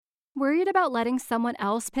Worried about letting someone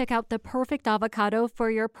else pick out the perfect avocado for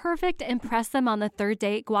your perfect impress them on the third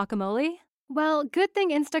date guacamole? Well, good thing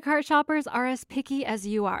Instacart shoppers are as picky as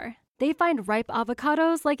you are. They find ripe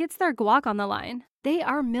avocados like it's their guac on the line. They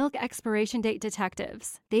are milk expiration date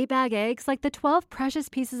detectives. They bag eggs like the 12 precious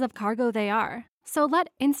pieces of cargo they are. So let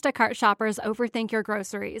Instacart shoppers overthink your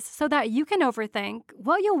groceries so that you can overthink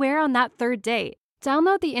what you'll wear on that third date.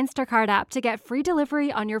 Download the Instacart app to get free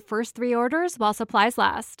delivery on your first 3 orders while supplies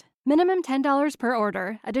last. Minimum $10 per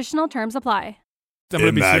order. Additional terms apply.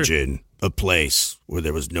 Imagine a place where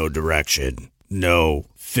there was no direction, no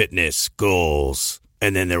fitness goals,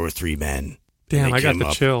 and then there were 3 men. Damn, I got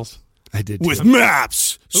the chills. I did with too.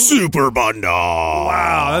 MAPS Super Bundle.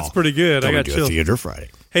 Wow, that's pretty good. Coming I got to chills. a theater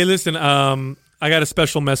Friday. Hey, listen, I got a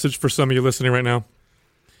special message for some of you listening right now.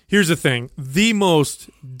 Here's the thing. The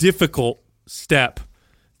most difficult step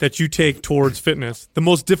that you take towards fitness, the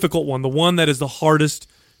most difficult one, the one that is the hardest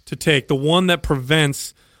to take, the one that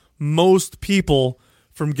prevents most people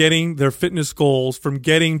from getting their fitness goals, from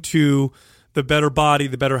getting to the better body,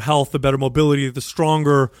 the better health, the better mobility, the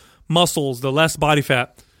stronger muscles, the less body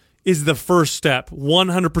fat, is the first step.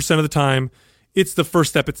 100% of the time, it's the first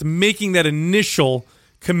step. It's making that initial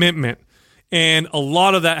commitment. And a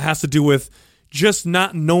lot of that has to do with just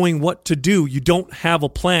not knowing what to do. You don't have a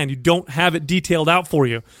plan. You don't have it detailed out for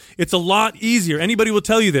you. It's a lot easier. Anybody will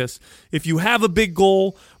tell you this. If you have a big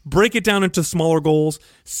goal, break it down into smaller goals,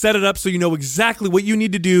 set it up so you know exactly what you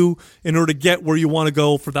need to do in order to get where you want to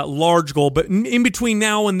go for that large goal. But in between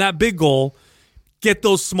now and that big goal, get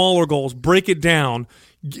those smaller goals, break it down,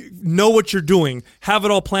 know what you're doing, have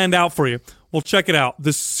it all planned out for you. Well, check it out.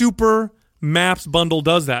 The Super MAPS bundle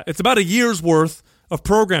does that. It's about a year's worth of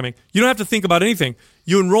programming. You don't have to think about anything.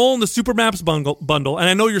 You enroll in the Super MAPS bundle, and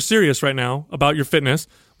I know you're serious right now about your fitness.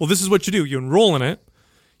 Well, this is what you do. You enroll in it.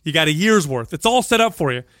 You got a year's worth. It's all set up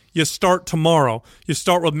for you. You start tomorrow. You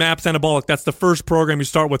start with MAPS Anabolic. That's the first program you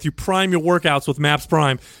start with. You prime your workouts with MAPS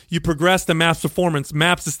Prime. You progress to MAPS Performance,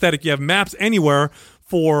 MAPS Aesthetic. You have MAPS Anywhere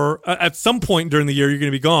for at some point during the year you're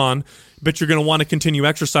going to be gone, but you're going to want to continue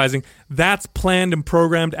exercising. That's planned and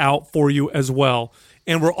programmed out for you as well.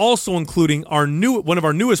 And we're also including one of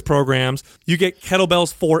our newest programs. You get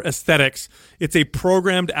Kettlebells for Aesthetics. It's a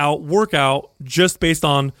programmed out workout just based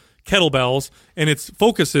on kettlebells, and its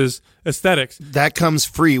focus is aesthetics. That comes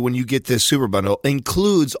free when you get this super bundle.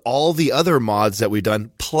 Includes all the other mods that we've done.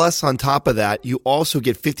 Plus, on top of that, you also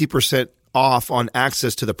get 50% off on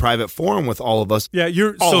access to the private forum with all of us. Yeah,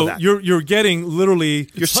 you're getting literally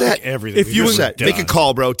you're set. Like everything. If you're set, make a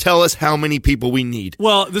call, bro. Tell us how many people we need.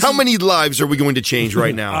 Well, how many lives are we going to change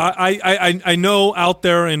right now? I know out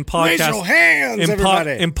there in podcast Raise your hands,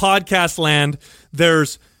 everybody. In podcast land,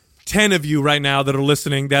 there's 10 of you right now that are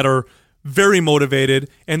listening that are very motivated,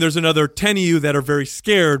 and there's another 10 of you that are very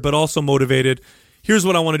scared but also motivated. Here's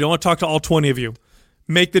what I want to do. I want to talk to all 20 of you.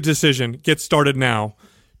 Make the decision. Get started now.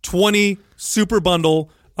 20 super bundle,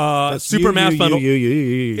 super MAPS bundle.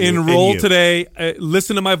 Enroll today.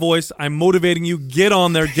 Listen to my voice. I'm motivating you. Get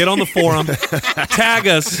on there. Get on the forum. Tag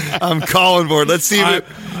us. I'm calling for it. Let's see.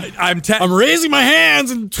 I'm raising my hands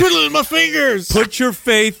and twiddling my fingers. Put your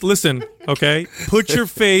faith. Listen, okay? Put your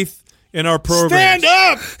faith in our program. Stand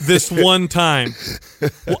up this one time.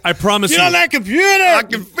 Well, I promise you. Get on that computer. I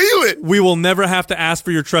can feel it. We will never have to ask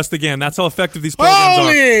for your trust again. That's how effective these programs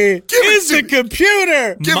are. Is the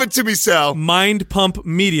computer. Give it to me, Sal.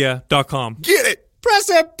 Mindpumpmedia.com. Get it. Press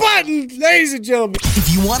that button, ladies and gentlemen.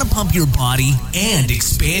 If you want to pump your body and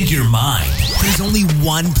expand your mind, there's only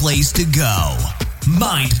one place to go.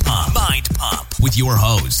 Mind Pump. Mind Pump with your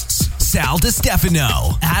hosts, Sal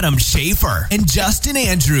DiStefano, Adam Schafer, and Justin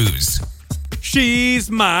Andrews.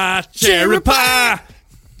 She's my cherry pie.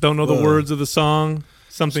 Don't know the words of the song.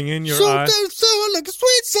 Something in your eye. So like a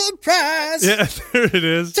sweet surprise. Yeah, there it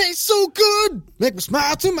is. Tastes so good. Make me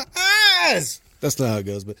smile to my eyes. That's not how it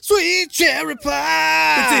goes, but sweet cherry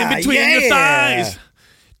pie. It's in between your thighs.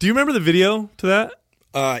 Do you remember the video to that?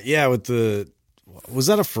 Yeah, with the... Was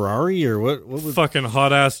that a Ferrari or what was fucking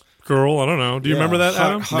hot ass girl? I don't know. Do you remember that,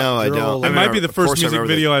 Adam? No, I don't. It might be the first music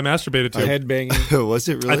video I masturbated to. Headbanging. Was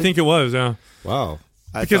it really? I think it was. Yeah. Wow.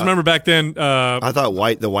 Because remember back then, I thought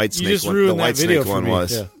the White Snake just one, ruined the White that video Snake for one me.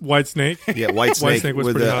 was. Yeah. White Snake. Yeah, White Snake was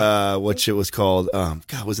with pretty the hot. what shit was called? God,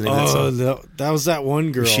 what was the name of that song? That was that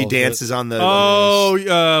one girl. She dances on the.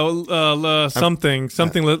 Something.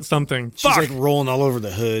 She's like rolling all over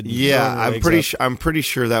the hood. Yeah, I'm pretty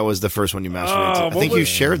sure that was the first one you masturbated to. I think you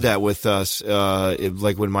shared that with us,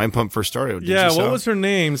 like when Mind Pump first started. Yeah, what was her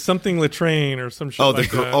name? Something Latraine or some shit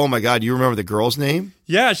like that. Oh my God, you remember the girl's name?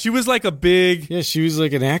 Yeah, she was like a big. Yeah, she was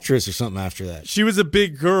like an actress or something after that. She was a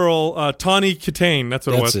big girl. Tawny Katane. That's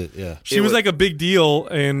what That's it was. it, yeah. She was like a big deal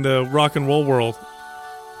in the rock and roll world.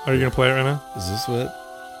 Are you gonna play it right now? Is this what?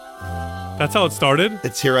 That's how it started.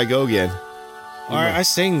 It's Here I Go Again. All right, I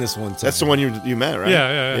sang this one time. That's the one you met, right?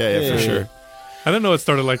 Yeah. Yeah, for sure. I didn't know it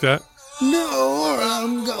started like that. No,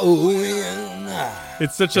 I'm going.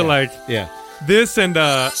 It's such a like Yeah. this and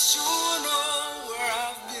that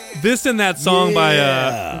song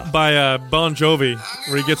by Bon Jovi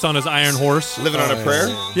where he gets on his iron horse. Living on a Prayer?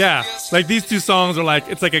 Yeah, like these two songs are like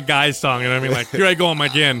it's like a guy's song. You know what I mean? Like here I go on my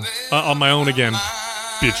own again,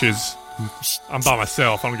 bitches. I'm by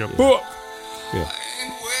myself. I'm gonna go. Yeah.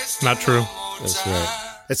 Not true. That's right.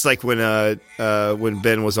 It's like when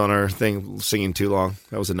Ben was on our thing singing too long.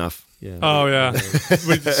 That was enough. Yeah. Oh yeah.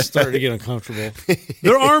 Started to get uncomfortable.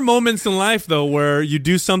 There are moments in life though where you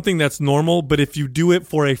do something that's normal, but if you do it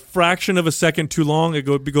for a fraction of a second too long, it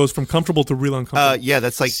goes from comfortable to real uncomfortable. Yeah,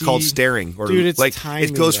 that's like called staring. Or dude, it's like timing,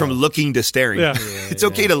 it goes from though. looking to staring. Yeah. It's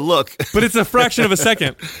okay to look. But it's a fraction of a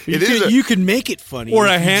second. You can make it funny. Or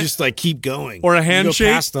a if you hand- just like keep going. Or a You go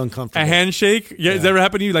handshake. past uncomfortable. A handshake. Yeah, has that ever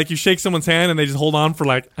happened to you? Like you shake someone's hand and they just hold on for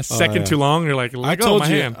like a second yeah. too long. And you're like, I let go of told my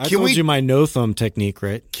you. hand. I told you my no thumb technique,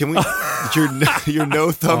 right? Can we your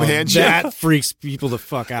no thumb handshake? That freaks people the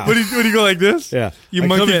fuck out. What do you go like this? Yeah, You I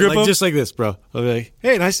monkey come in, grip like, them? just like this, bro. I'll be like,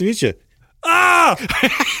 "Hey, nice to meet you." Ah!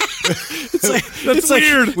 It's like That's it's like,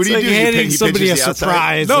 weird. It's What do you like do? He handing he somebody a pinches the outside?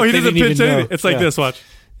 surprise. No, that he they doesn't didn't pinch even know. anything. It's like Yeah. this. Watch.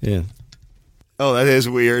 Yeah, Oh, that is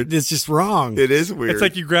weird. it's just wrong. It is weird. It's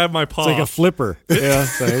like you grab my paw. It's like a flipper. Yeah,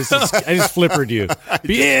 so I just flippered you,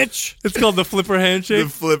 bitch. It's called the flipper handshake. the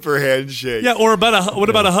flipper handshake. Yeah, or what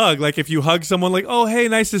about a hug? Like if you hug someone, like, oh, hey,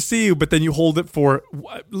 nice to see you, but then you hold it for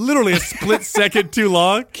literally a split second too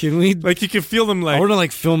long. Can we? Like you can feel them I like, want to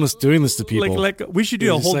like film us doing this to people. like we should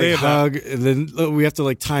do a Just, whole like, day of that. hug, and then we have to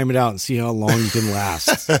like time it out and see how long you can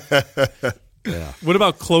last. Yeah. What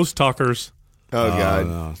about close talkers? Oh God.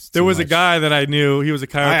 No, it's There too was a much. guy that I knew. He was a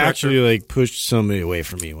chiropractor. I actually like pushed somebody away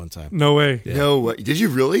from me one time. No way. No, what, did you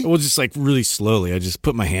really? Well, just like really slowly. I just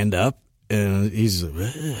put my hand up, and he's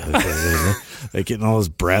like getting all his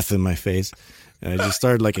breath in my face. And I just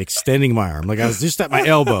started like extending my arm, like I was just at my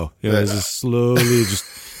elbow. You know, I was just slowly,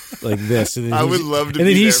 just like this. And then I he would just- love to And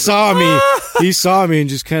then be he there, saw me. He saw me and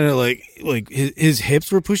just kind of like his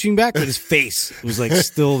hips were pushing back, but his face was like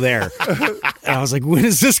still there. And I was like, when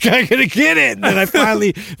is this guy gonna get it? And then I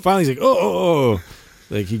finally, he's like, oh.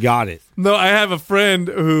 Like he got it. No, I have a friend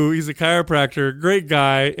who he's a chiropractor, great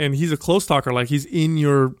guy, and he's a close talker. Like he's in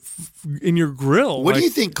your grill. What Like, do you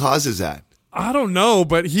think causes that? I don't know,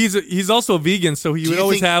 but he's also a vegan, so he would you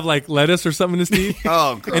always think- have like lettuce or something in his teeth.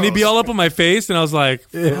 Oh, gross. And he'd be all up on my face, and I I was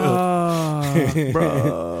like,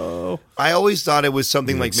 bro. I always thought it was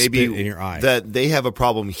something You, like like, maybe spit in your eye. that they have a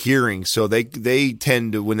problem hearing, so they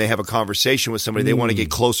tend to, when they have a conversation with somebody, they want to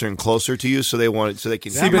get closer and closer to you, so they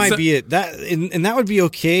can. That but might so- be it. That and that would be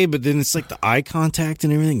okay, but then it's like the eye contact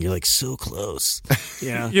and everything. You're like so close.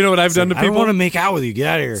 Yeah. You know what I've done to I don't people? want to make out with you. Get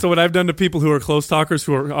out of here. So what I've done to people who are close talkers,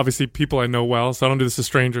 who are obviously people I know well, so I don't do this to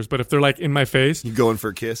strangers, but if they're like in my face, You going for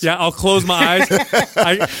a kiss? yeah, I'll close my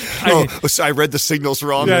eyes. So I read the signals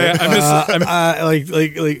wrong. Yeah, there.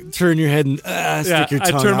 like turn your head and stick your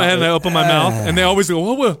I tongue turn my out, head and I like, open my mouth, and they always go,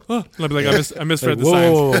 "Whoa!" And I'll be like, "I misread the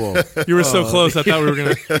signs. whoa. You were so close. I thought we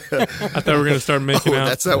were gonna start making Oh, out."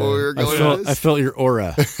 that's not what we were going. I felt your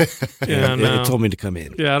aura. Yeah, no. It told me to come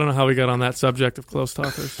in. Yeah, I don't know how we got on that subject of close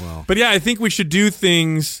talkers. Wow. But yeah, I think we should do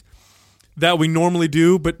things that we normally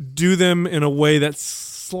do, but do them in a way that's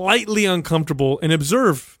slightly uncomfortable and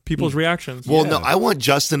observe people's reactions. Well, no, I want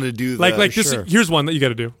Justin to do the, Like this. sure. Here's one that you got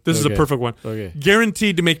to do. This is a Okay. perfect one. Okay.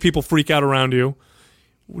 Guaranteed to make people freak out around you.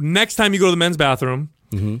 Next time you go to the men's bathroom,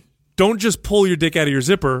 don't just pull your dick out of your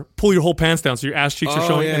zipper. Pull your whole pants down so your ass cheeks are Oh,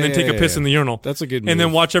 showing, yeah, and then yeah, take a yeah, piss yeah. in the urinal. That's a good And then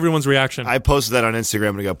move. watch everyone's reaction. I posted that on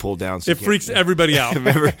Instagram and it got pulled down. So It freaks everybody out.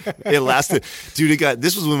 Remember, it lasted, dude.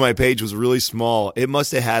 This was when my page was really small. It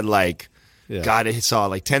must have had like, Yeah. God, it saw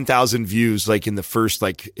like 10,000 views like in the first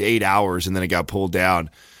like 8 hours, and then it got pulled down.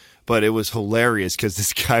 But it was hilarious because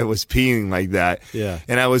this guy was peeing like that. Yeah.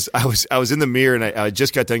 And I was in the mirror, and I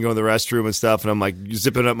just got done going to the restroom and stuff, and I'm like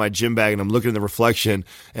zipping up my gym bag, and I'm looking in the reflection,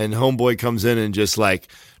 and homeboy comes in and just like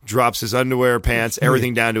drops his underwear, pants,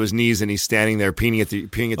 everything down to his knees, and he's standing there peeing at the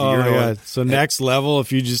urinal. Yeah. So next level,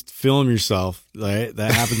 if you just film yourself, right,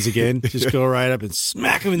 that happens again, just go right up and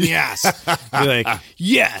smack him in the ass. Be like,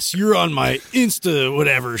 yes, you're on my Insta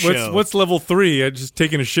whatever show. What's level 3? Just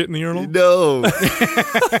taking a shit in the urinal? No.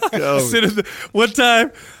 One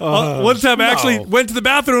time I actually went to the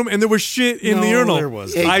bathroom and there was shit in the urinal. There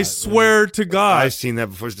was I swear to God. I've seen that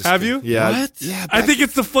before. It's Have you? Yeah. What? Yeah. I think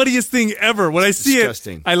it's the funniest thing ever. When I see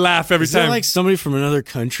disgusting. it, I laugh every Is time. that like somebody from another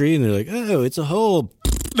country and they're like, oh, it's a hole.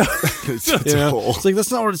 it's You a know? hole. It's like, that's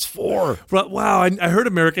not what it's for. But wow, I heard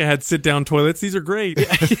America had sit-down toilets. These are great.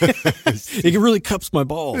 It really cups my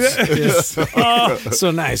balls. Yes. Oh,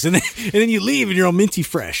 so nice. And then you leave and you're all minty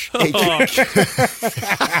fresh.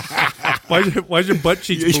 Why's your butt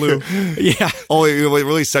cheeks blue? Yeah. Oh, it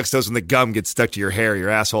really sucks though is when the gum gets stuck to your hair, your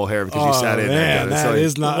asshole hair, because you sat in man, there. that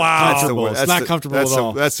is not Wow. comfortable. It's not comfortable at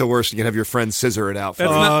all. That's the worst. You can have your friend scissor it out.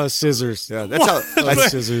 Scissors. Yeah, that's how.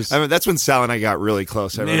 That's, scissors. I mean, that's when Sal and I got really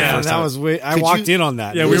close. I remember the Yeah, first that time. was way. I Could walked you- in on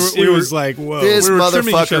that. Yeah, It we was- were- It was like, whoa. This we were trimming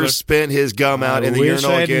each other. motherfucker spent his gum out in the wish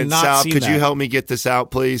urinal I had again. not Sal, seen could you that. help me get this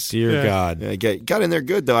out, please? Dear Yeah. God. Yeah, got in there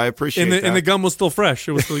good though. I appreciate that. And the gum was still fresh.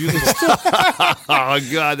 It was still usable. Oh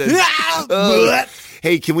God. that's-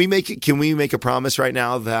 Hey, can we make a promise right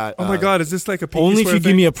now that? Oh my God, is this like a pinky Only if swear you thing?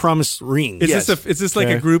 give me a promise ring. Is this like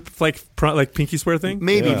Okay. a group like pinky swear thing?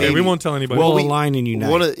 Maybe, Okay, maybe. we won't tell anybody. Well, align and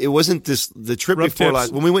unite. It wasn't the trip Rough before tips.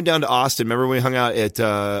 last when we went down to Austin. Remember when we hung out at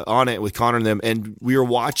On It with Connor and them, and we were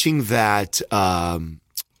watching that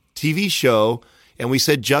TV show, and we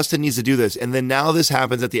said Justin needs to do this, and then now this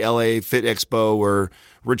happens at the LA Fit Expo where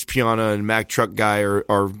Rich Piana and Mac Truck Guy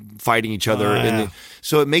are fighting each other,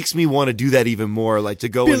 so it makes me want to do that even more, like to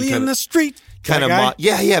go Billy and in the street. kind That of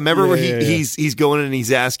guy? yeah. Remember where Yeah. he's going and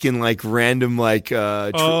he's asking like random like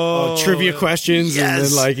Trivia questions, and Yes.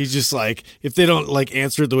 then like he's just like, if they don't like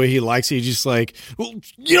answer it the way he likes it, he's just like, well,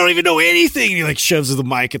 you don't even know anything. And he like shoves the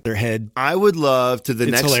mic at their head. I would love to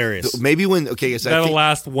It's hilarious. maybe when yes, I That'll think,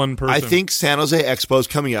 last one person. I think San Jose Expo is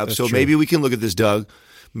coming up, so true. maybe we can look at this, Doug.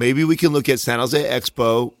 Maybe we can look at San Jose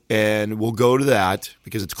Expo, and we'll go to that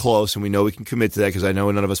because it's close, and we know we can commit to that because I know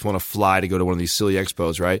none of us want to fly to go to one of these silly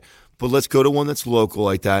expos, right? But let's go to one that's local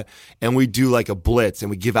like that, and we do like a blitz, and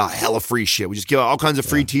we give out hella free shit. We just give out all kinds of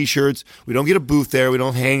free T-shirts. We don't get a booth there. We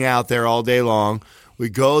don't hang out there all day long. We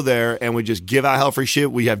go there, and we just give out hella free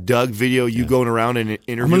shit. We have Doug video you going around and I'm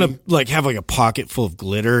interviewing. gonna like have like a pocket full of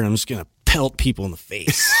glitter, and I'm just gonna pelt people in the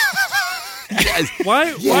face.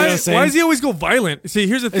 Why I'm saying? does he always go violent? See,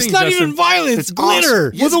 here's the thing. It's not Justin. even violent. It's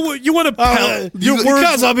glitter. Well, you want to pelt your words.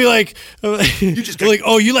 Because I'll be like, like,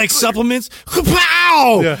 oh, you like supplements?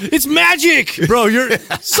 Pow! Yeah. It's magic, Bro, you're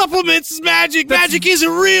Supplements is magic. Magic isn't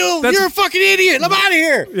real. that's- You're a fucking idiot. I'm out of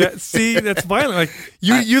here. yeah. See, that's violent. Like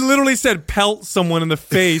you literally said pelt someone in the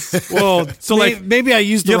face. Well, so like maybe I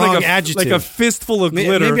used the you have wrong like a adjective. like a fistful of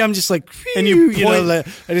glitter. Maybe I'm just like, And you know, point-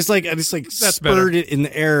 like, I just like That's spurred it in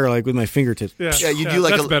the air like with my fingertips. Yeah, you do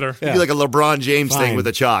like that's a better. You do like a LeBron James thing Fine. with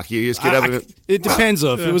a chalk. You just get up. It depends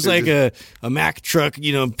though. If it was like a Mack truck,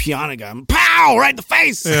 piano guy, pow, right in the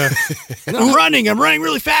face. Yeah. And I'm running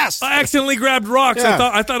really fast. I accidentally grabbed rocks. Yeah.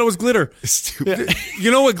 I thought it was glitter. Stupid. You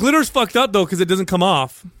know what? Glitter's fucked up though because it doesn't come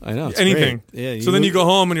off. I know. It's Anything. great. Yeah. So then you go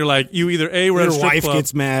home and you're like, you either we're at a Your strip wife club.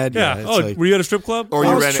 gets mad. Yeah. it's Oh, like, were you at a strip club? Or I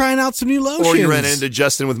you was ran trying out some new lotions. or you ran into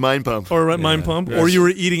Justin with Mind Pump. Or at Mind Pump, or you were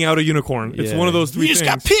eating out a unicorn. It's Yeah. one of those three You just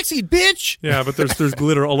things. got pixied, bitch. Yeah, but there's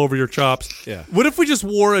glitter all over your chops. Yeah. What if we just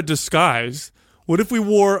wore a disguise? What if we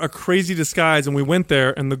wore a crazy disguise and we went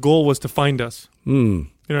there and the goal was to find us? You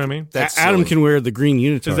know what I mean? That's Adam silly. can wear the green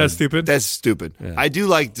unitard. Is that stupid? That's stupid. I do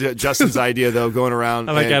like Justin's idea though, going around.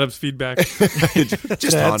 I like and- Adam's feedback.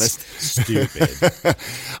 Just honest. stupid.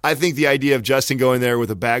 I think the idea of Justin going there with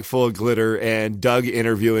a bag full of glitter and Doug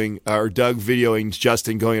videoing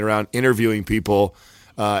Justin going around interviewing people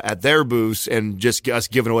at their booths and just us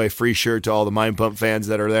giving away free shirt to all the Mind Pump fans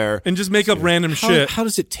that are there. And just make up random shit. How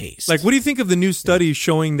does it taste? Like, what do you think of the new study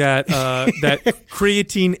showing that that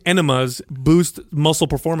creatine enemas boost muscle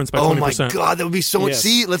performance by 20%? Oh my God, that would be so much. Yes.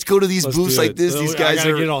 See, let's go to these Let's booths do like it. this. So These I guys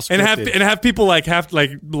gotta are. get all And scripted. have people have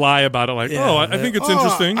to lie about it, like, oh, I think it's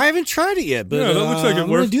interesting. I haven't tried it yet, but Yeah, that looks like it I'm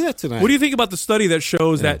works. going to do that tonight. What do you think about the study that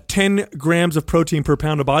shows that 10 grams of protein per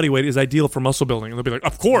pound of body weight is ideal for muscle building? And they'll be like,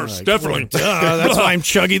 of course, definitely. That's why I'm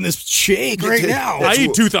chugging this shake right now. I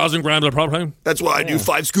eat 2,000 grams of protein. That's why I do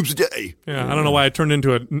 5 scoops a day. Yeah, I don't know why I turned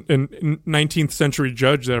into a 19th century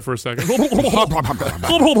judge there for a second. I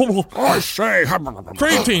say,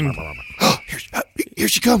 Creatine. Here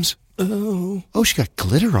she comes. Oh, she got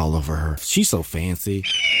glitter all over her. she's so fancy.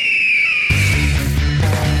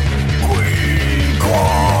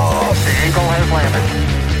 The Eagle has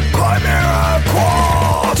landed. Chimera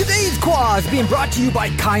Quad! Today's Quad is being brought to you by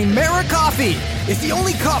Chimera Coffee. It's the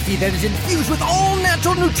only coffee that is infused with all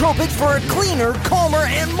natural nootropics for a cleaner, calmer,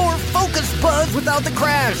 and more focused buzz without the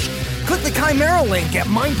crash. Click the Chimera link at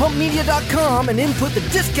mindpumpmedia.com and input the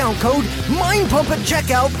discount code MINDPUMP at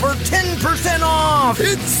checkout for 10% off.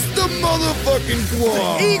 It's the motherfucking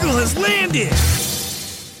Quad. Eagle has landed.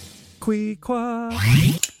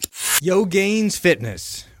 Yo Gains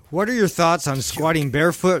Fitness. What are your thoughts on squatting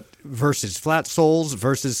barefoot versus flat soles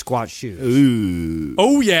versus squat shoes? Ooh.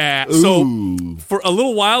 Oh, yeah. Ooh. So for a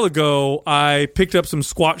little while ago, I picked up some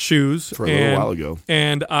squat shoes.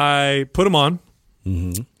 And I put them on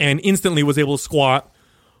and instantly was able to squat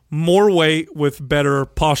more weight with better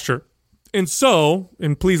posture. And so,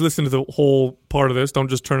 and please listen to the whole part of this. Don't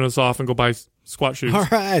just turn us off and go buy squat shoes. All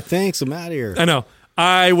right, thanks. I'm out of here. I know.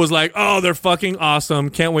 I was like, oh, they're fucking awesome.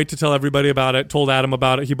 Can't wait to tell everybody about it. Told Adam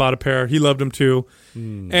about it. He bought a pair. He loved them too.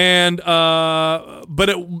 And, but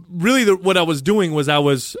it really, what I was doing was I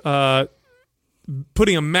was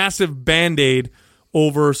putting a massive Band-Aid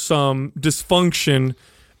over some dysfunction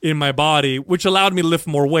in my body, which allowed me to lift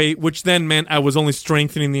more weight, which then meant I was only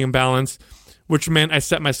strengthening the imbalance, which meant I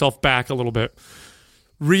set myself back a little bit.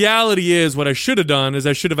 Reality is, what I should have done is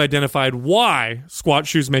I should have identified why squat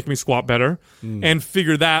shoes make me squat better and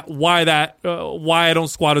figure why I don't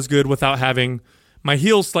squat as good without having my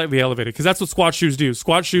heels slightly elevated, because that's what squat shoes do.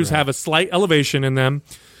 Squat shoes have a slight elevation in them.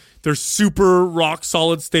 They're super rock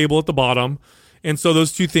solid stable at the bottom. And so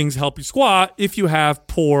those two things help you squat if you have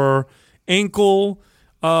poor ankle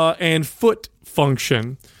and foot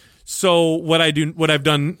function. So what I've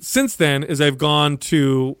done since then is I've gone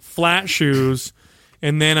to flat shoes,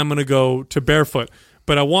 and then I'm going to go to barefoot.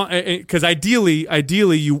 But I want, because ideally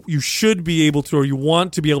you should be able to, or you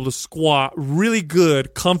want to be able to squat really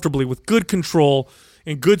good, comfortably, with good control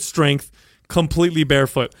and good strength, completely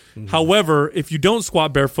barefoot. However, if you don't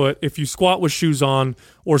squat barefoot, if you squat with shoes on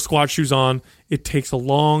or squat shoes on, it takes a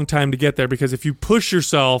long time to get there, because if you push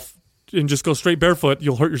yourself and just go straight barefoot,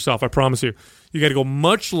 you'll hurt yourself, I promise you. You got to go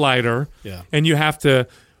much lighter, and you have to,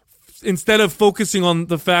 instead of focusing on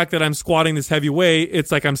the fact that I'm squatting this heavy weight,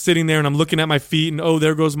 it's like I'm sitting there and I'm looking at my feet and, oh,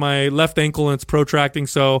 there goes my left ankle and it's protracting,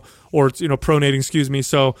 or it's, pronating,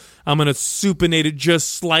 so I'm going to supinate it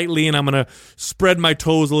just slightly, and I'm going to spread my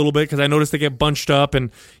toes a little bit because I notice they get bunched up, and,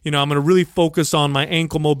 I'm going to really focus on my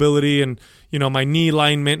ankle mobility and, my knee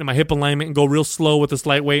alignment and my hip alignment, and go real slow with this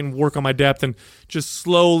light weight and work on my depth, and just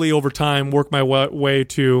slowly over time work my way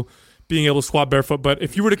to being able to squat barefoot. But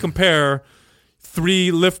if you were to compare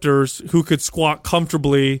 3 lifters who could squat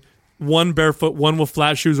comfortably, one barefoot, one with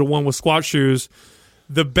flat shoes, or one with squat shoes,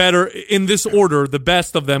 the better, in this order, the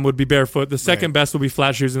best of them would be barefoot. The second best would be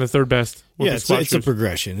flat shoes, and the third best would be squat shoes. It's a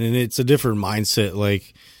progression, and it's a different mindset.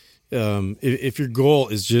 Like, if your goal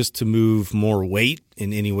is just to move more weight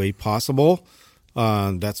in any way possible,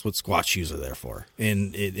 that's what squat shoes are there for.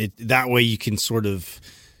 And that way you can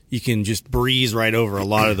you can just breeze right over a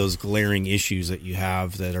lot of those glaring issues that you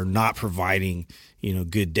have that are not providing,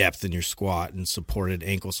 good depth in your squat and supported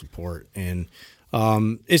ankle support. And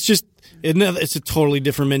it's a totally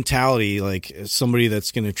different mentality. Like, somebody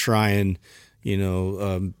that's going to try and,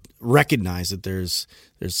 recognize that there's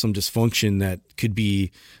some dysfunction that could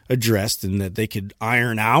be addressed and that they could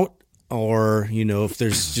iron out. Or, if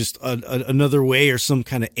there's just another way or some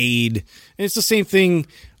kind of aid. And it's the same thing,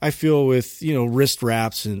 I feel, with, wrist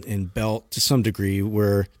wraps and belt to some degree,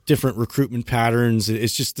 where different recruitment patterns,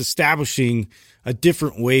 it's just establishing a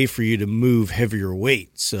different way for you to move heavier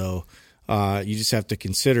weight. So you just have to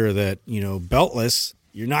consider that, beltless,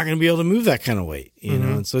 you're not going to be able to move that kind of weight,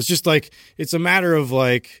 know? And so it's just like, it's a matter of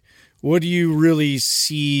like, what do you really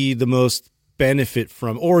see the most benefit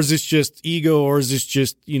from, or is this just ego, or is this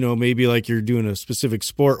just maybe like you're doing a specific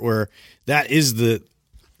sport where that is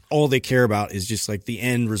all they care about is just like the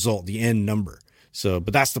end result, the end number. So,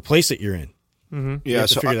 but that's the place that you're in. You have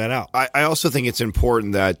to figure that out. I also think it's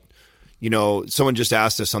important that someone just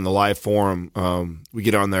asked us on the live forum. We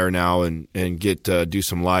get on there now and get do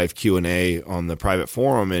some live Q&A on the private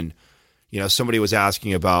forum, and somebody was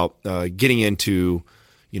asking about getting into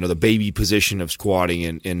the baby position of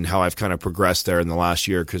squatting and how I've kind of progressed there in the last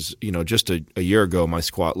year. Because, just a year ago, my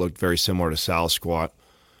squat looked very similar to Sal's squat,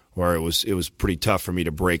 where it was pretty tough for me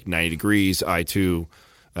to break 90 degrees. I, too,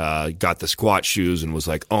 got the squat shoes and was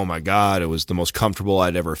like, oh, my God, it was the most comfortable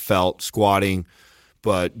I'd ever felt squatting.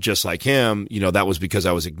 But just like him, that was because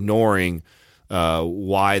I was ignoring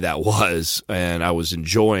why that was, and I was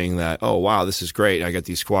enjoying that. Oh, wow, this is great. I got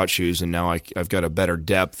these squat shoes, and now I've got a better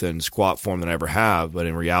depth and squat form than I ever have. But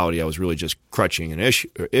in reality, I was really just crutching an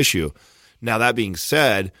issue. Now, that being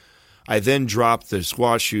said, I then dropped the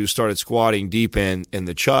squat shoes, started squatting deep in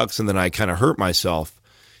the chucks, and then I kind of hurt myself.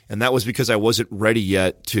 And that was because I wasn't ready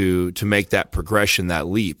yet to make that progression, that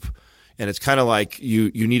leap. And it's kind of like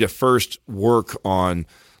you need to first work on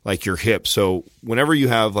like your hips. So whenever you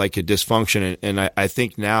have like a dysfunction, and I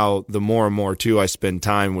think now the more and more too, I spend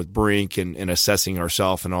time with Brink and assessing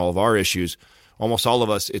ourselves and all of our issues. Almost all of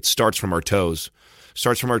us, it starts from our toes.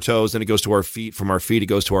 Starts from our toes, then it goes to our feet. From our feet, it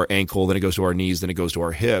goes to our ankle, then it goes to our knees, then it goes to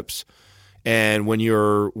our hips. And when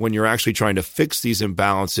you're actually trying to fix these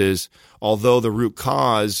imbalances, although the root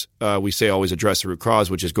cause, we say always address the root cause,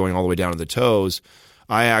 which is going all the way down to the toes.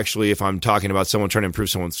 I actually, if I'm talking about someone trying to improve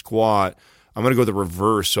someone's squat, I'm going to go the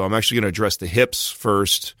reverse. So I'm actually going to address the hips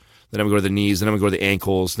first, then I'm going to go to the knees, then I'm going to go to the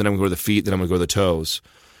ankles, then I'm going to go to the feet, then I'm going to go to the toes.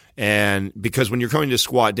 And because when you're going to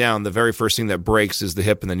squat down, the very first thing that breaks is the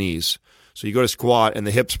hip and the knees. So you go to squat and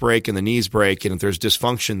the hips break and the knees break, and if there's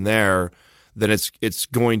dysfunction there, then it's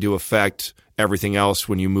going to affect everything else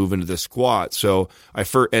when you move into the squat. So I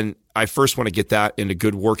first want to get that into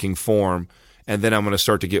good working form, and then I'm going to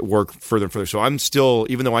start to get work further and further. So I'm still,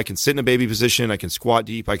 even though I can sit in a baby position, I can squat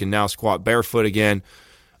deep, I can now squat barefoot again.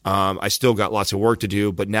 I still got lots of work to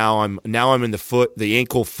do, but now I'm in the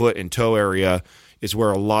ankle, foot, and toe area is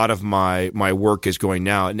where a lot of my work is going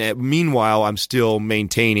now. And meanwhile, I'm still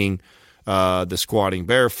maintaining the squatting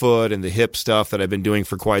barefoot and the hip stuff that I've been doing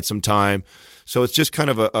for quite some time. So it's just kind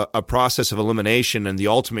of a process of elimination, and the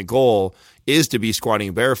ultimate goal is to be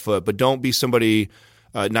squatting barefoot. But don't be somebody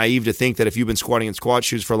naive to think that if you've been squatting in squat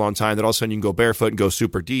shoes for a long time, that all of a sudden you can go barefoot and go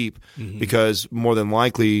super deep, because more than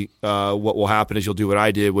likely what will happen is you'll do what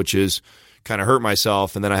I did, which is kind of hurt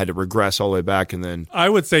myself, and then I had to regress all the way back. And then I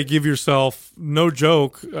would say give yourself, no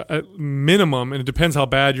joke, minimum, and it depends how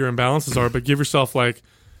bad your imbalances are, but give yourself like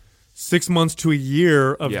 6 months to a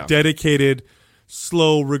year of dedicated,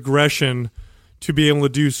 slow regression to be able to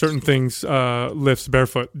do certain things, lifts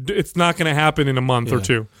barefoot. It's not going to happen in a month or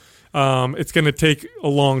two. It's going to take a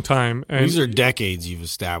long time. And these are decades you've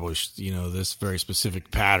established, this very specific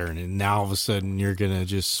pattern, and now all of a sudden you're going to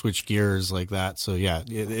just switch gears like that. So yeah,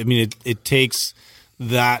 it takes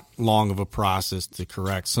that long of a process to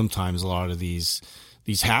correct sometimes a lot of these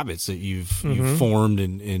habits that you've formed,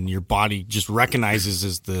 and your body just recognizes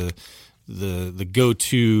as the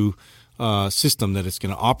go-to system that it's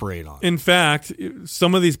going to operate on. In fact,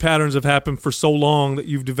 some of these patterns have happened for so long that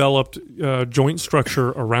you've developed joint structure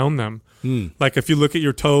around them. Like if you look at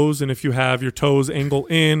your toes, and if you have your toes angle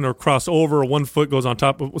in or cross over, or one foot goes on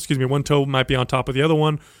top of, one toe might be on top of the other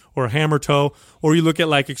one, or a hammer toe, or you look at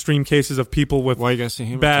like extreme cases of people with Why you guys say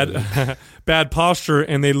hammer bad bad posture,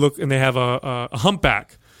 and they have a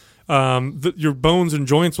humpback. Your bones and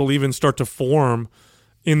joints will even start to form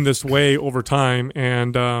in this way over time,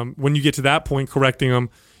 and when you get to that point, correcting them,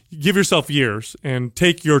 give yourself years and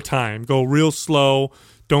take your time. Go real slow.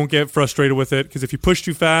 Don't get frustrated with it, because if you push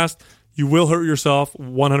too fast, you will hurt yourself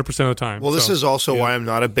 100% of the time. Well, this is also why I'm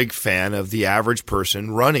not a big fan of the average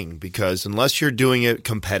person running, because unless you're doing it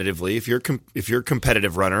competitively, if you're a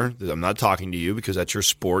competitive runner, I'm not talking to you because that's your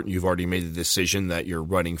sport. You've already made the decision that you're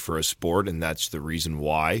running for a sport, and that's the reason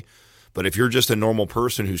why. But if you're just a normal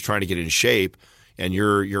person who's trying to get in shape, and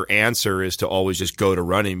your answer is to always just go to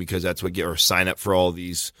running because that's what or sign up for all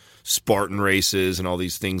these Spartan races and all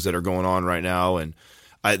these things that are going on right now, and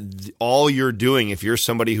all you're doing, if you're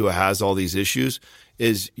somebody who has all these issues,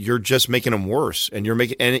 is you're just making them worse. And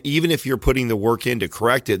and even if you're putting the work in to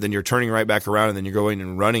correct it, then you're turning right back around, and then you're going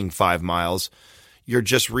and running 5 miles. You're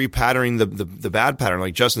just repatterning the bad pattern.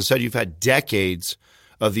 Like Justin said, you've had decades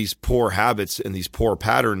of these poor habits and these poor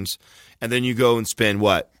patterns, and then you go and spend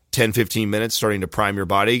 10, 15 minutes starting to prime your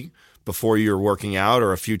body before you're working out,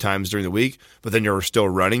 or a few times during the week, but then you're still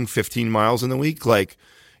running 15 miles in the week. Like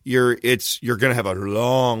you're going to have a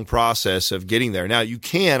long process of getting there. Now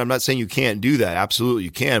I'm not saying you can't do that. Absolutely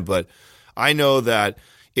you can. But I know that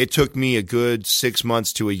it took me a good 6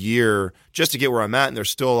 months to a year just to get where I'm at. And there's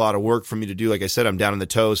still a lot of work for me to do. Like I said, I'm down in the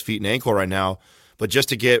toes, feet, and ankle right now. But just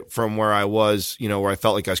to get from where I was, where I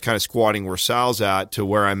felt like I was kind of squatting where Sal's at, to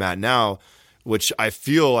where I'm at now, which I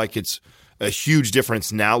feel like it's a huge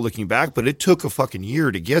difference now looking back, but it took a fucking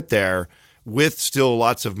year to get there, with still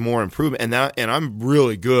lots of more improvement. And I'm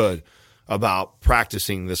really good about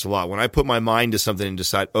practicing this a lot. When I put my mind to something and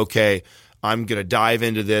decide, okay, I'm going to dive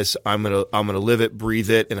into this, I'm going to live it, breathe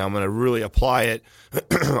it, and I'm going to really apply it.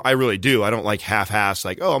 I really do. I don't like half-ass,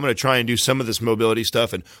 like, I'm going to try and do some of this mobility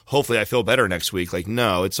stuff and hopefully I feel better next week. Like,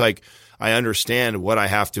 no, it's like I understand what I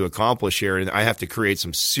have to accomplish here, and I have to create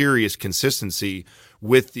some serious consistency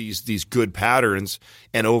with these good patterns.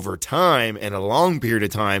 And over time and a long period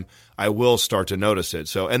of time, I will start to notice it.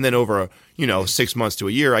 So, and then over 6 months to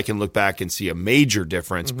a year, I can look back and see a major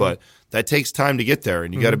difference. But that takes time to get there,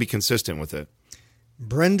 and you got to be consistent with it.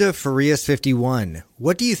 Brenda Farias 51.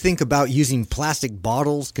 What do you think about using plastic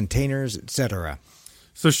bottles, containers, etc.?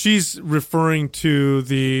 So she's referring to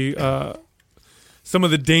the some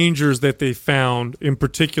of the dangers that they found, in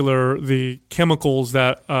particular the chemicals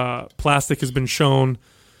that plastic has been shown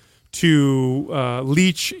to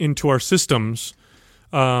leach into our systems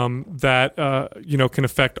that can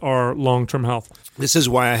affect our long-term health. This is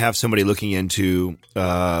why I have somebody looking into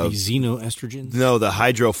the xenoestrogens. No, the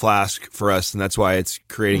Hydro Flask for us, and that's why it's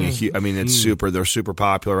creating a huge. I mean, they're super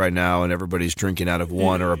popular right now, and everybody's drinking out of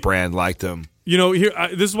one or a brand like them.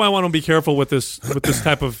 This is why I want to be careful with this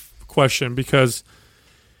type of question, because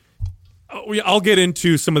I'll get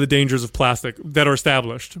into some of the dangers of plastic that are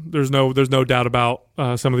established. There's no doubt about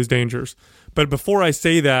some of these dangers. But before I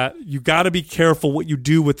say that, you got to be careful what you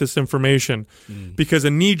do with this information, because a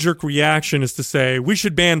knee-jerk reaction is to say we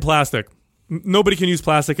should ban plastic. Nobody can use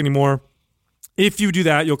plastic anymore. If you do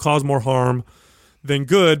that, you'll cause more harm than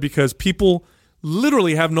good, because people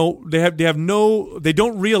literally they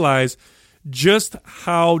don't realize just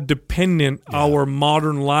how dependent our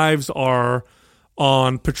modern lives are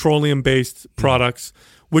on petroleum-based products,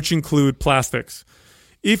 which include plastics.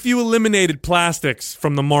 If you eliminated plastics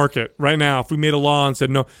from the market right now, if we made a law and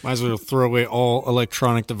said no, might as well throw away all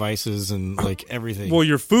electronic devices and everything. Well,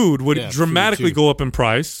 your food would dramatically go up in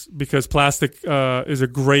price, because plastic is a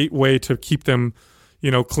great way to keep them,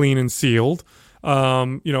 clean and sealed.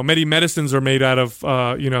 Many medicines are made out of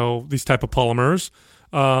these type of polymers.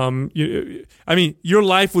 Your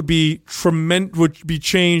life would be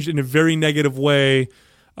changed in a very negative way.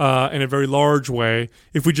 In a very large way,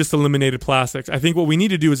 if we just eliminated plastics. I think what we need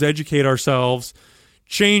to do is educate ourselves,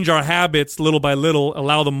 change our habits little by little,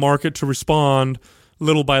 allow the market to respond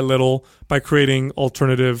little by little by creating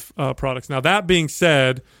alternative products. Now, that being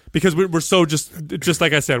said, because we're so just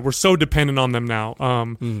like I said, we're so dependent on them now.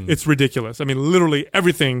 It's ridiculous. I mean, literally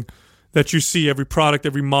everything that you see, every product,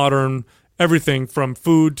 every modern, everything from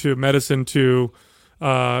food to medicine to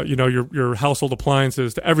your household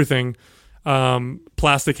appliances to everything.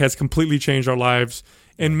 Plastic has completely changed our lives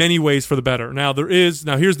in many ways for the better. Now here's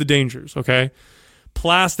the dangers. Okay,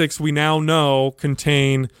 plastics we now know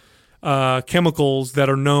contain chemicals that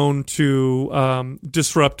are known to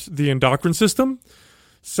disrupt the endocrine system.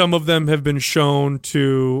 Some of them have been shown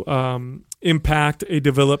to impact a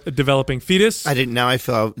developing fetus. Now I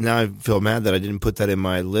feel mad that I didn't put that in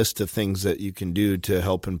my list of things that you can do to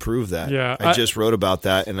help improve that. Yeah, I just wrote about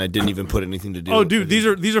that, and I didn't even put anything to do. Oh, dude,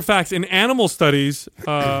 these are facts. In animal studies,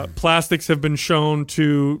 plastics have been shown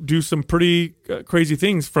to do some pretty crazy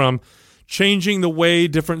things, from changing the way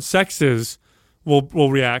different sexes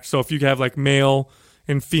will react. So if you have like male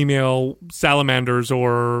and female salamanders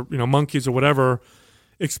or monkeys or whatever,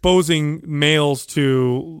 exposing males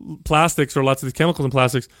to plastics or lots of these chemicals in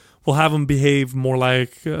plastics will have them behave more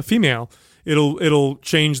like a female. It'll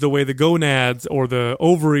change the way the gonads or the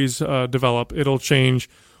ovaries develop. It'll change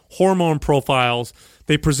hormone profiles.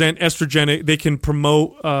 They present estrogenic. They can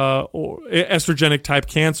promote or estrogenic type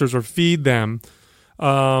cancers or feed them.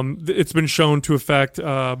 It's been shown to affect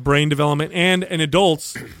brain development, and in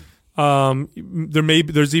adults,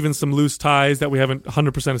 there's even some loose ties that we haven't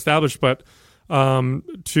 100% established, but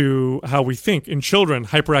to how we think. In children,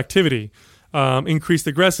 hyperactivity, increased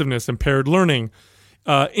aggressiveness, impaired learning,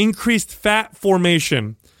 increased fat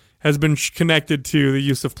formation has been connected to the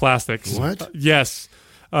use of plastics. What? Yes,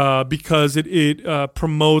 because it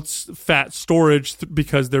promotes fat storage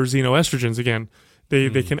because they're xenoestrogens again.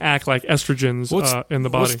 They can act like estrogens in the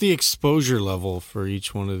body. What's the exposure level for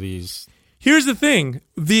each one of these? Here's the thing.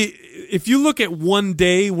 If you look at 1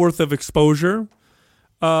 day worth of exposure,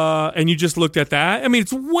 and you just looked at that, I mean,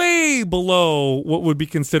 it's way below what would be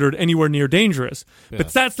considered anywhere near dangerous. Yeah.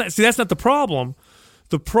 But that's not the problem.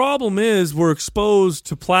 The problem is we're exposed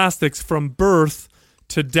to plastics from birth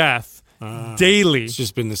to death daily. It's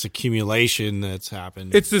just been this accumulation that's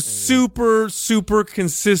happened. It's a super, super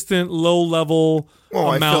consistent, low-level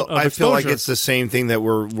amount of exposure. I feel like it's the same thing that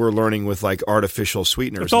we're learning with like artificial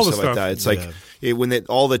sweeteners and stuff like that. It's like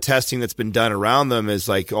all the testing that's been done around them is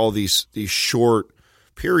like all these short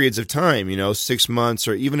periods of time, 6 months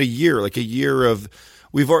or even a year, like a year of.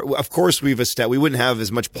 We wouldn't have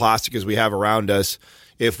as much plastic as we have around us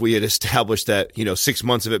if we had established that 6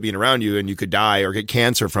 months of it being around you and you could die or get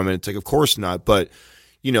cancer from it. It's like, of course not, but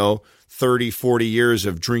 30, 40 years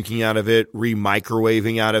of drinking out of it,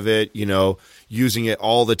 re-microwaving out of it, using it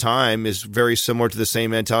all the time is very similar to the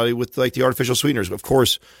same mentality with like the artificial sweeteners. Of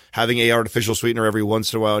course, having a artificial sweetener every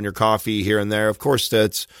once in a while in your coffee here and there, of course,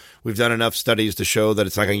 we've done enough studies to show that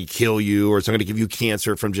it's not going to kill you or it's not going to give you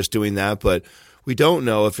cancer from just doing that. But we don't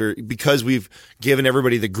know because we've given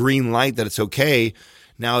everybody the green light that it's okay.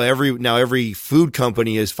 Now every food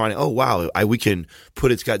company is finding, oh wow, we can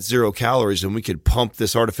put it's got 0 calories and we could pump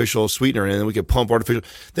this artificial sweetener in and then we could pump artificial.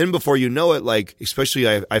 Then before you know it, like especially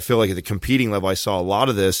I feel like at the competing level, I saw a lot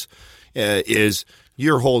of this is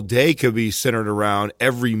your whole day could be centered around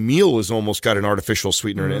every meal has almost got an artificial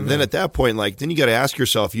sweetener in it. And then at that point, then you got to ask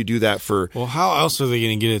yourself, you do that for. Well, how else are they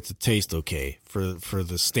going to get it to taste okay for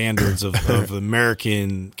the standards of the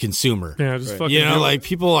American consumer? Yeah, just fucking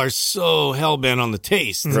people are so hell bent on the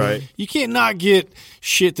taste. Right. You can't not get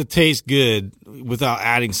shit to taste good without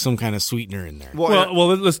adding some kind of sweetener in there.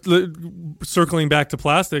 Let's circling back to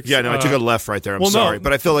plastics. Yeah, no, I took a left right there. I'm sorry,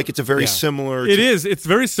 but I feel like it's a very similar. It is. It's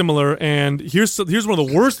very similar. And here's one of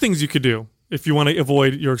the worst things you could do if you want to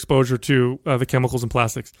avoid your exposure to the chemicals in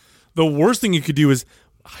plastics. The worst thing you could do is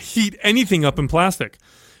heat anything up in plastic.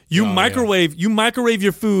 You microwave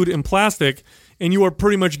your food in plastic, and you are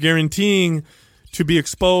pretty much guaranteeing to be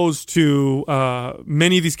exposed to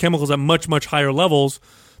many of these chemicals at much, much higher levels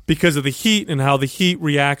because of the heat and how the heat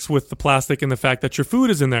reacts with the plastic and the fact that your food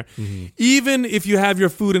is in there. Mm-hmm. Even if you have your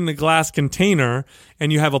food in a glass container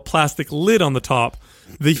and you have a plastic lid on the top,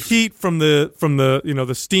 the heat from the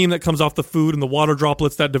the steam that comes off the food and the water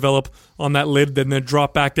droplets that develop on that lid then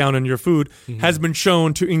drop back down in your food has been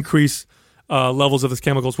shown to increase levels of these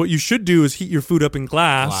chemicals. What you should do is heat your food up in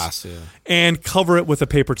glass and cover it with a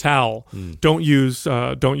paper towel. Don't use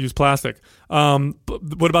plastic.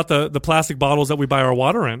 But what about the plastic bottles that we buy our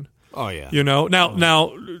water in? Oh yeah. Now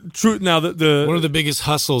the one of the biggest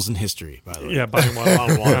hustles in history, by the way. Yeah, buying water.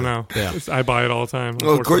 I know. Yeah. I buy it all the time.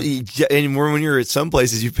 Well, of course, and when you're at some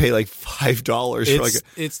places, you pay like $5 for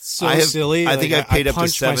it's so silly. I think I paid up to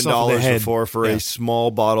 $7 before for a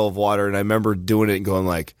small bottle of water, and I remember doing it and going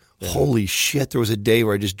like, holy shit, there was a day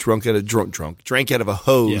where I just drank out of a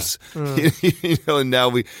hose. Yeah. And now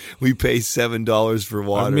we pay $7 for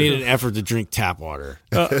water. I've made an effort to drink tap water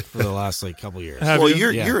for the last couple years.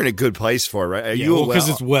 You're in a good place for it, right? Are you because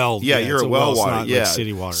it's well. Yeah, you're a well water. Not like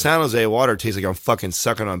city water. San Jose water tastes like I'm fucking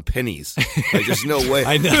sucking on pennies. Like there's no way.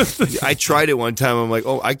 I know. I tried it one time. I'm like,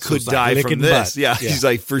 I could die from this. Yeah. He's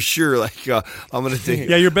like, for sure. Like I'm gonna take.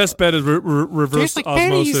 Yeah, your best bet is reverse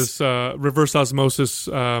osmosis. Reverse osmosis.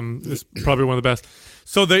 Is probably one of the best.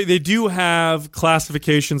 So they do have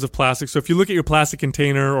classifications of plastic. So if you look at your plastic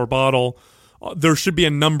container or bottle, there should be a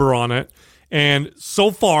number on it. And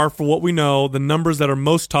so far, for what we know, the numbers that are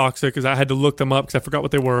most toxic, because I had to look them up because I forgot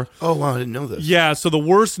what they were. Oh, wow, I didn't know this. Yeah, so the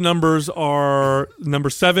worst numbers are number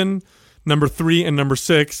 7, number 3, and number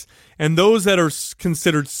 6. And those that are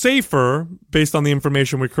considered safer, based on the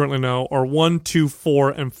information we currently know, are 1, 2, 4,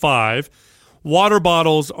 and 5. Water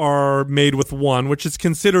bottles are made with 1, which is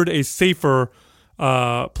considered a safer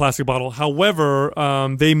plastic bottle. However,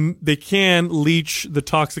 they can leach the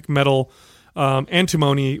toxic metal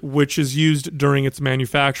antimony, which is used during its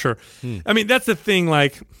manufacture. I mean, that's the thing.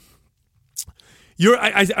 Like,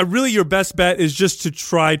 your best bet is just to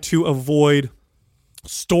try to avoid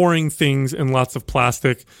storing things in lots of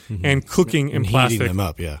plastic and cooking in plastic. Heating them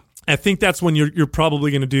up, yeah. I think that's when you're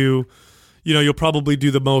probably going to do. You'll probably do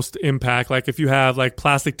the most impact. Like if you have like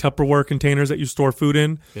plastic Tupperware containers that you store food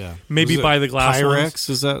in, maybe buy the glass Pyrex, ones.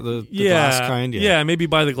 Is that the glass kind? Yeah, maybe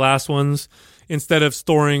buy the glass ones instead of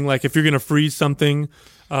storing. Like if you're going to freeze something,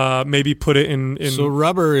 maybe put it in. So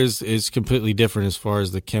rubber is completely different as far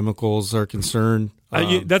as the chemicals are concerned.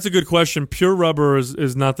 That's a good question. Pure rubber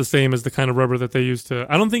is not the same as the kind of rubber that they use to.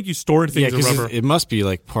 I don't think you store things in rubber. It must be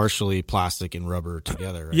like partially plastic and rubber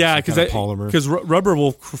together. Right? Yeah, because rubber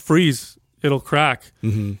will freeze. It'll crack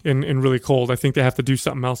in really cold. I think they have to do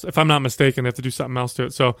something else. If I'm not mistaken, they have to do something else to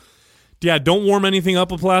it. So, yeah, don't warm anything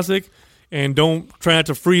up with plastic, and don't try not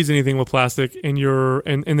to freeze anything with plastic. And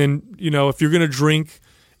then if you're gonna drink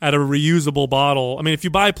out of a reusable bottle, I mean, if you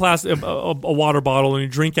buy a water bottle and you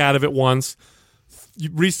drink out of it once, you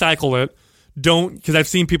recycle it. Don't, because I've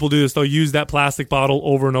seen people do this. They'll use that plastic bottle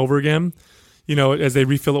over and over again, as they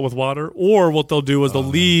refill it with water. Or what they'll do is they'll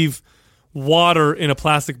leave water in a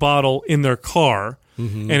plastic bottle in their car,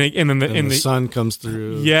 and then the sun comes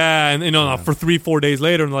through. Yeah, and for 3-4 days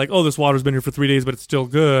later, and they're like, oh, this water's been here for 3 days, but it's still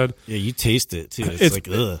good. Yeah, you taste it too. It's like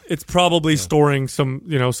ugh. It's probably storing some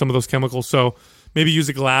of those chemicals. So maybe use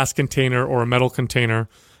a glass container or a metal container.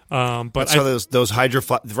 But those hydro.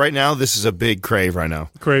 Right now, this is a big crave right now.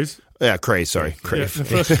 Craze. Yeah, crave. Sorry, crave.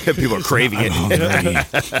 People are craving it.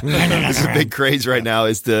 It's a big craze right now.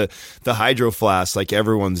 Is the Hydro Flask? Like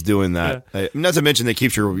everyone's doing that. Yeah. Not to mention that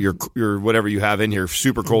keeps your whatever you have in here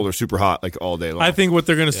super cold or super hot like all day long. I think what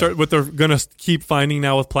they're going to start, what they're going to keep finding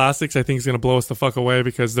now with plastics, I think is going to blow us the fuck away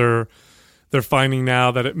because they're finding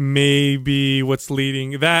now that it may be what's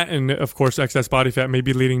leading that, and of course excess body fat may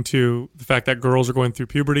be leading to the fact that girls are going through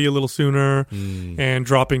puberty a little sooner and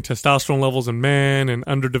dropping testosterone levels in men and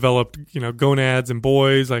underdeveloped gonads in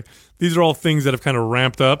boys. Like these are all things that have kind of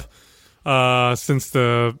ramped up since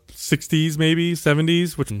the 60s, maybe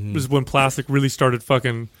 70s, which is when plastic really started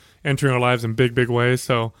fucking entering our lives in big ways.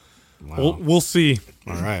 So we'll see.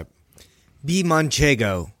 All right. B.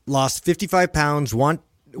 Manchego lost 55 pounds,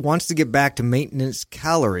 wants to get back to maintenance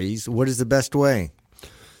calories. What is the best way?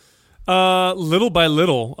 Little by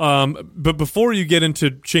little. But before you get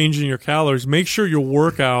into changing your calories, make sure your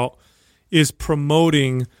workout is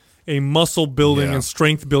promoting a muscle building and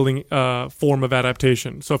strength building form of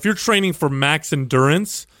adaptation. So if you're training for max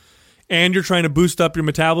endurance and you're trying to boost up your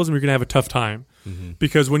metabolism, you're going to have a tough time.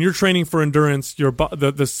 Because when you're training for endurance,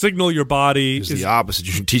 the signal your body is the opposite.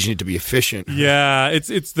 You're teaching it to be efficient. Yeah,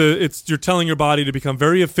 it's you're telling your body to become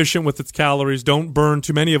very efficient with its calories. Don't burn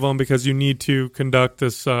too many of them because you need to conduct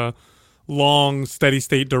this long, steady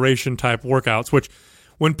state duration type workouts. Which,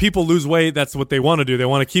 when people lose weight, that's what they want to do. They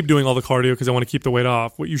want to keep doing all the cardio because they want to keep the weight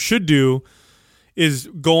off. What you should do is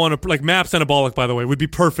go on like MAPS Anabolic. By the way, would be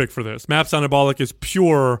perfect for this. MAPS Anabolic is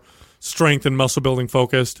pure strength and muscle building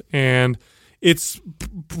focused, and it's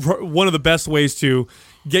one of the best ways to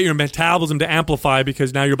get your metabolism to amplify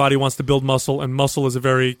because now your body wants to build muscle, and muscle is a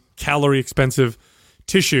very calorie expensive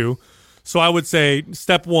tissue. So I would say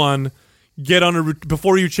step one, get on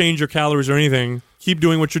before you change your calories or anything, keep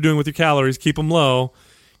doing what you're doing with your calories, keep them low,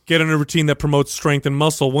 get on a routine that promotes strength and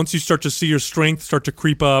muscle. Once you start to see your strength start to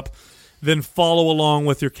creep up, then follow along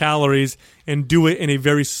with your calories and do it in a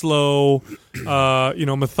very slow,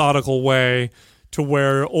 methodical way, to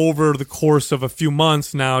where over the course of a few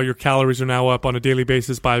months now your calories are now up on a daily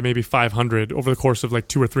basis by maybe 500 over the course of like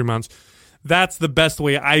 2 or 3 months. That's the best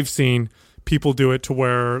way I've seen people do it, to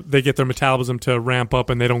where they get their metabolism to ramp up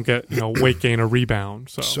and they don't get weight gain or rebound.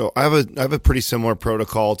 So I have a pretty similar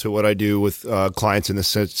protocol to what I do with clients in this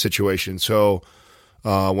situation. So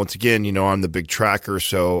once again, I'm the big tracker,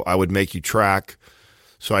 so I would make you track.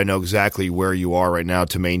 So I know exactly where you are right now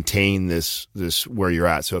to maintain this where you're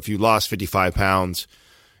at. So if you lost 55 pounds,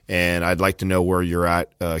 and I'd like to know where you're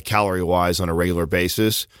at calorie-wise on a regular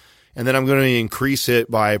basis, and then I'm going to increase it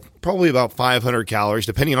by probably about 500 calories,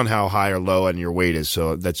 depending on how high or low and your weight is.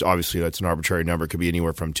 So that's an arbitrary number. It could be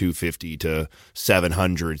anywhere from 250 to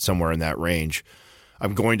 700, somewhere in that range.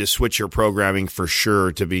 I'm going to switch your programming for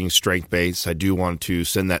sure to being strength-based. I do want to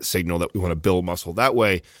send that signal that we want to build muscle. That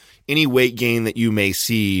way, any weight gain that you may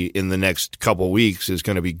see in the next couple of weeks is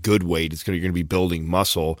going to be good weight. You're going to be building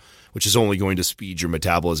muscle, which is only going to speed your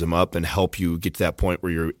metabolism up and help you get to that point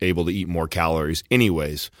where you're able to eat more calories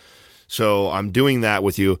anyways. So I'm doing that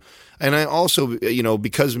with you. And I also,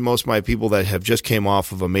 because most of my people that have just came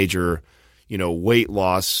off of a major, weight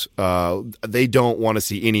loss, they don't want to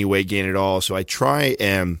see any weight gain at all. So I try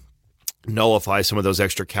and nullify some of those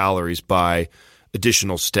extra calories by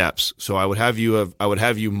additional steps. So I would have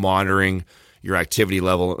you monitoring your activity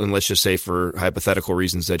level, and let's just say for hypothetical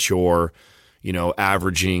reasons that you're,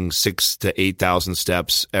 averaging 6,000 to 8,000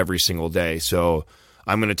 steps every single day. So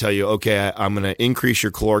I'm going to tell you, okay, I'm going to increase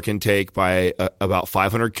your caloric intake by about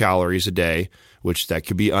 500 calories a day, which that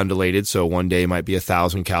could be undulated. So one day might be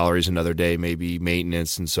 1,000 calories, another day maybe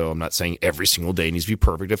maintenance. And so I'm not saying every single day needs to be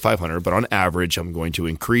perfect at 500, but on average, I'm going to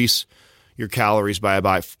increase your calories by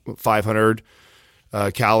about 500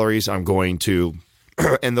 calories. I'm going to,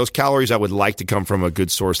 and those calories I would like to come from a good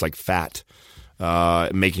source like fat.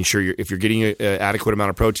 Making sure if you're getting an adequate amount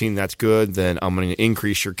of protein, that's good. Then I'm going to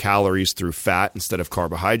increase your calories through fat instead of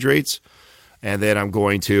carbohydrates. And then I'm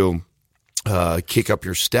going to kick up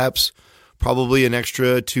your steps, probably an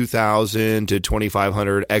extra 2,000 to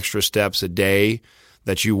 2,500 extra steps a day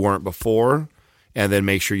that you weren't before. And then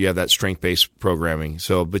make sure you have that strength-based programming.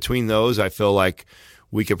 So between those, I feel like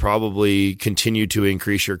we could probably continue to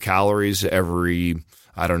increase your calories every,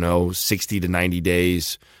 60 to 90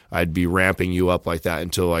 days. I'd be ramping you up like that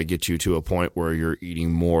until I get you to a point where you're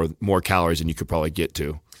eating more calories than you could probably get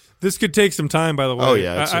to. This could take some time, by the way. Oh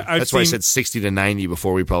yeah, that's why I said 60 to 90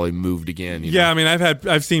 before we probably moved again. Yeah, I mean,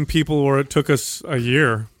 I've seen people where it took us a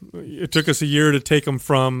year. It took us a year to take them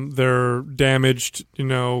from their damaged,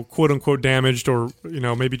 quote unquote damaged, or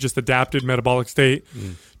maybe just adapted metabolic state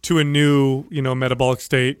to a new, metabolic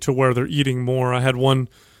state to where they're eating more. I had one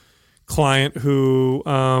client who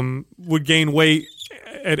would gain weight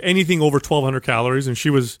at anything over 1,200 calories, and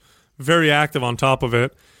she was very active on top of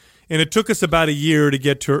it. And it took us about a year to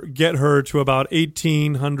get her to about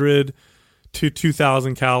 1,800 to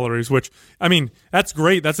 2,000 calories, which, I mean, that's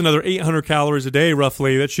great. That's another 800 calories a day,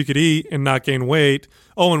 roughly, that she could eat and not gain weight.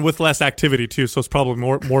 Oh, and with less activity, too, so it's probably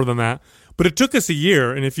more than that. But it took us a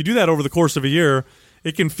year, and if you do that over the course of a year,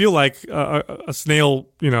 it can feel like a snail,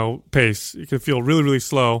 pace. It can feel really, really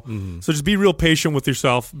slow. Mm-hmm. So just be real patient with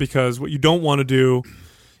yourself, because what you don't want to do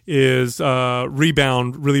is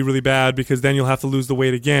rebound really, really bad, because then you'll have to lose the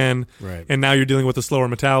weight again. Right. And now you're dealing with a slower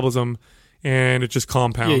metabolism, and it just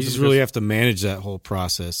compounds. Yeah, you just really have to manage that whole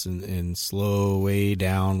process and slow way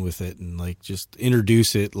down with it, and like just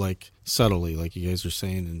introduce it like subtly, like you guys are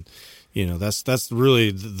saying. And that's really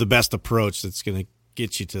the best approach that's going to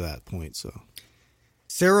get you to that point. So,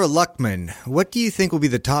 Sarah Luckman, what do you think will be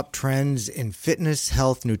the top trends in fitness,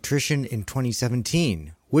 health, nutrition in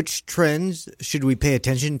 2017? Which trends should we pay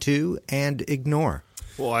attention to and ignore?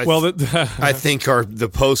 Well, I think the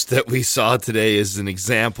post that we saw today is an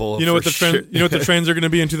example. You know what the trends are going to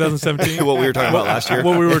be in 2017? What we were talking about last year.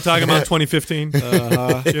 What we were talking about in 2015. You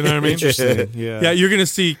know what I mean? Interesting. Yeah. You're going to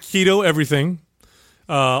see keto everything.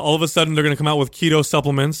 All of a sudden, they're going to come out with keto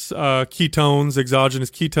supplements, ketones,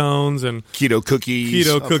 exogenous ketones, and keto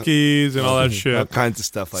cookies, and all that shit. All kinds of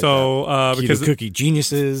stuff like that. Keto because cookie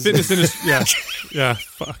geniuses. Fitness industry,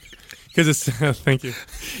 fuck. Because it's thank you.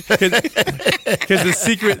 Because the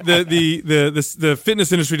secret, the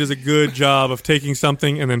fitness industry does a good job of taking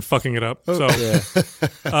something and then fucking it up. So,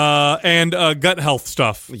 and gut health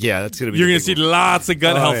stuff. Yeah, that's gonna be. You're gonna see lots of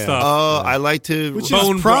gut health stuff. I like to. Which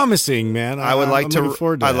is promising, man. I would like to.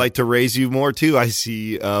 I'd like to raise you more too. I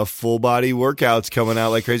see full body workouts coming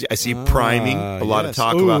out like crazy. I see priming. A lot of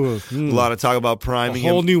talk about priming. A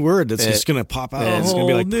whole new word that's just gonna pop out. It's gonna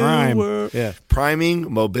be like prime. Word. Yeah,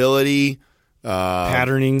 priming, mobility.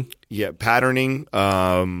 Patterning. Yeah, patterning.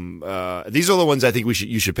 These are the ones I think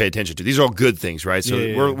you should pay attention to. These are all good things, right? So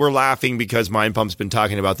we're laughing because Mind Pump's been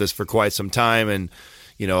talking about this for quite some time, and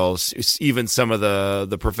even some of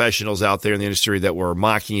the professionals out there in the industry that were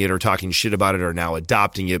mocking it or talking shit about it are now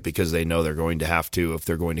adopting it because they know they're going to have to if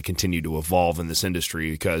they're going to continue to evolve in this industry,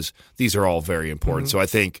 because these are all very important. Mm-hmm. So I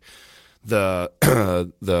think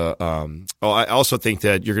I also think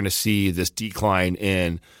that you're going to see this decline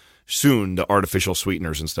in soon the artificial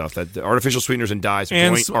sweeteners and stuff. That the artificial sweeteners and dyes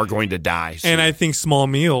are going to die soon. And I think small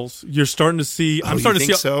meals. You're starting to see. I'm starting to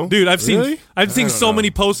see. So? Dude, I've seen so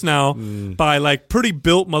many posts now by like pretty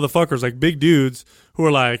built motherfuckers, like big dudes, who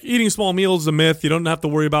are like, eating small meals is a myth. You don't have to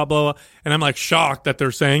worry about blah, blah. And I'm like shocked that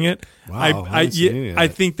they're saying it. Wow, I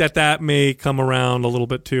think that may come around a little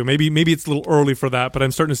bit too. Maybe it's a little early for that, but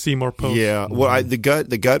I'm starting to see more posts. Yeah, well, the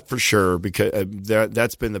gut for sure, because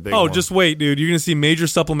that's been the big one. Just wait, dude. You're going to see major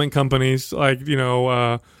supplement companies like,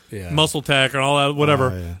 Muscle Tech and all that,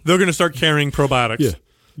 whatever. They're going to start carrying probiotics. Yeah.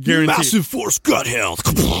 Guaranteed. Massive force gut health.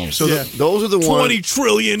 So those are the 20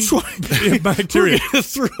 trillion bacteria.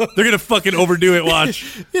 They're gonna fucking overdo it.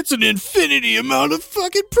 Watch. It's an infinity amount of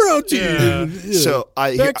fucking protein. Yeah. So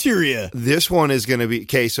bacteria. This one is going to be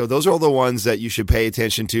okay. So those are all the ones that you should pay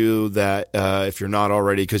attention to. That if you're not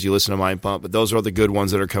already, because you listen to Mind Pump, but those are the good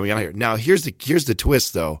ones that are coming out here. Now here's the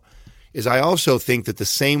twist though. Is I also think that the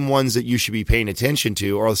same ones that you should be paying attention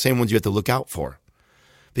to are the same ones you have to look out for.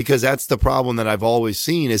 Because that's the problem that I've always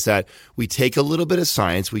seen, is that we take a little bit of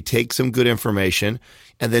science, we take some good information,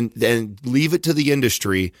 and then leave it to the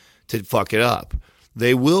industry to fuck it up.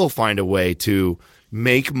 They will find a way to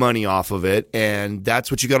make money off of it, and that's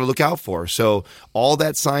what you got to look out for. So all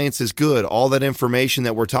that science is good. All that information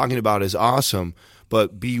that we're talking about is awesome.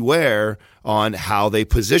 But beware on how they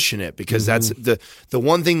position it, because that's the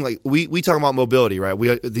one thing. Like we talk about mobility, right?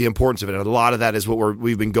 The importance of it. And a lot of that is what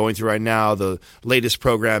we've been going through right now. The latest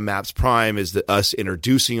program, MAPS Prime, is us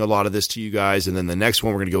introducing a lot of this to you guys, and then the next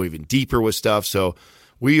one we're going to go even deeper with stuff. So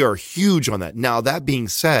we are huge on that. Now that being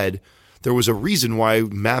said, there was a reason why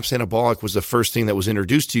MAPS Anabolic was the first thing that was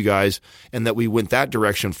introduced to you guys, and that we went that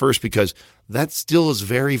direction first, because that still is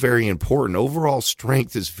very, very important. Overall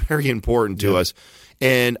strength is very important to us.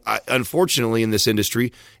 And unfortunately, in this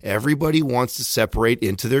industry, everybody wants to separate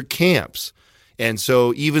into their camps. And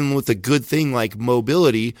so even with a good thing like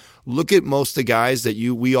mobility, look at most of the guys that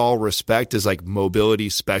we all respect as like mobility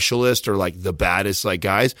specialists or like the baddest like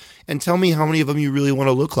guys, and tell me how many of them you really want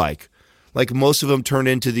to look like. Like most of them turn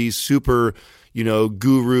into these super,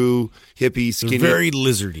 guru, hippie, skinny. Very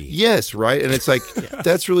lizardy. Yes, right? And it's like,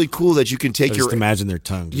 that's really cool that you can take Just imagine their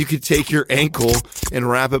tongue. You could take your ankle and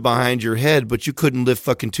wrap it behind your head, but you couldn't lift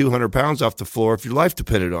fucking 200 pounds off the floor if your life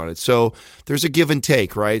depended on it. So there's a give and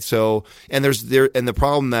take, right? So, and the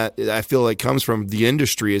problem that I feel like comes from the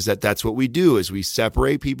industry is that that's what we do is we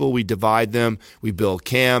separate people, we divide them, we build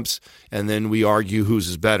camps, and then we argue whose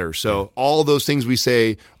is better. So all those things we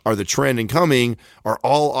say are the trend and coming are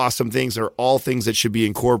all awesome things. Are all things that should be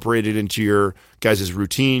incorporated into your guys'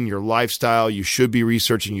 routine, your lifestyle. You should be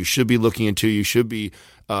researching. You should be looking into. You should be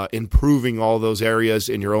improving all those areas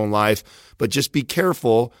in your own life. But just be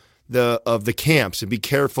careful of the camps and be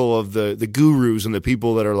careful of the gurus and the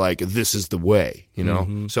people that are like, this is the way.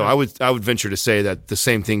 So I would venture to say that the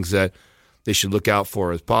same things that they should look out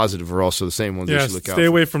for as positive are also the same ones they should look out for. Stay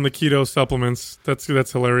away from the keto supplements. That's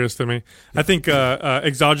hilarious to me. I think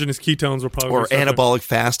exogenous ketones will probably... Or anabolic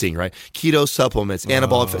fasting, right? Keto supplements,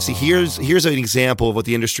 anabolic fasting. See, here's an example of what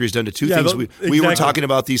the industry has done to two things. We were talking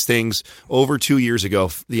about these things over 2 years ago,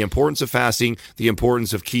 the importance of fasting, the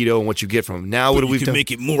importance of keto, and what you get from them. Now, what do we do? You can make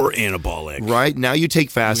it more anabolic. Right? Now you take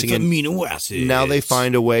fasting with and amino acids. Now they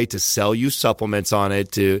find a way to sell you supplements on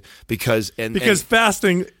it because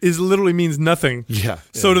fasting literally means nothing. Yeah.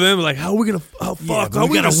 So to them, like, how are we gonna? Oh fuck!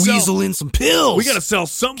 we gotta weasel in some pills. We gotta sell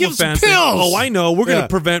something. Give with some fasting. pills. Oh, I know. We're gonna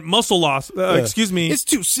prevent muscle loss. Excuse me. It's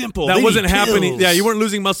too simple. That They wasn't need happening. pills. Yeah, you weren't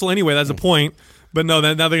losing muscle anyway. That's the point. But no,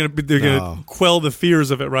 now they're gonna quell the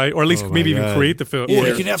fears of it, right? Or at least maybe even create the fear. Or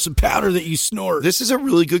you can have some powder that you snort. This is a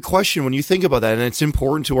really good question when you think about that, and it's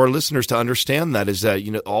important to our listeners to understand that. Is that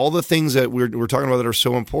all the things that we're talking about that are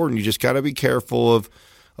so important. You just got to be careful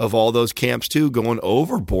of all those camps too, going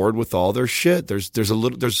overboard with all their shit. There's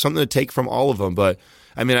something to take from all of them, but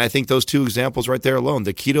I mean, I think those two examples right there alone,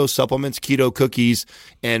 the keto supplements, keto cookies,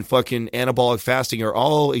 and fucking anabolic fasting are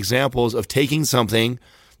all examples of taking something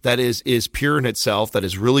that is pure in itself, that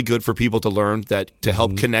is really good for people to learn, that to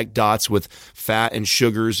help connect dots with fat and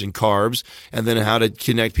sugars and carbs, and then how to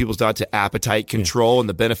connect people's dots to appetite control and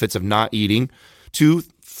the benefits of not eating, to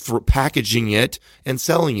packaging it and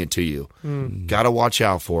selling it to you. Got to watch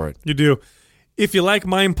out for it. You do. If you like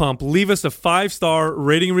Mind Pump, leave us a 5-star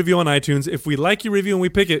rating and review on iTunes. If we like your review and we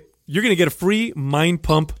pick it, you're going to get a free Mind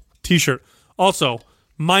Pump t-shirt. Also,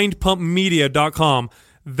 mindpumpmedia.com.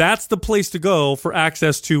 That's the place to go for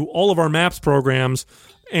access to all of our MAPS programs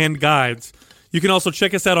and guides. You can also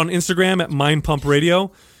check us out on Instagram at Mind Pump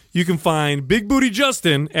Radio. You can find Big Booty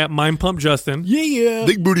Justin at Mind Pump Justin. Yeah.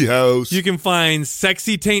 Big Booty House. You can find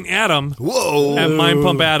Sexy Taint Adam Whoa. at Mind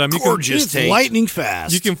Pump Adam. Gorgeous It's taint. lightning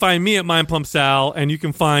fast. You can find me at Mind Pump Sal, and you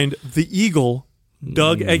can find the Eagle,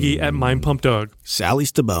 Doug Eggy, at Mind Pump Doug. Sally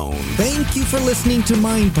Stabone. Thank you for listening to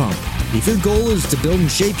Mind Pump. If your goal is to build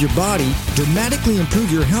and shape your body, dramatically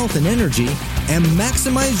improve your health and energy, and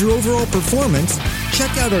maximize your overall performance,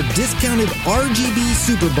 check out our discounted RGB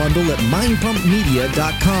Super Bundle at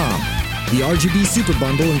mindpumpmedia.com. The RGB Super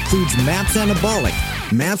Bundle includes MAPS Anabolic,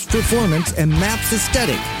 MAPS Performance, and MAPS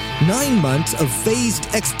Aesthetic. 9 months of phased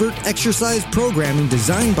expert exercise programming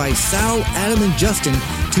designed by Sal, Adam, and Justin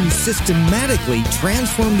to systematically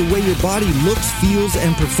transform the way your body looks, feels,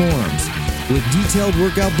 and performs. With detailed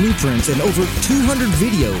workout blueprints and over 200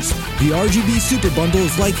 videos, the RGB Super Bundle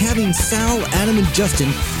is like having Sal, Adam, and Justin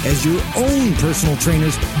as your own personal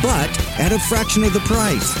trainers, but at a fraction of the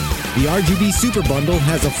price. The RGB Super Bundle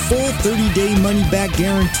has a full 30-day money-back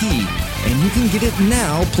guarantee, and you can get it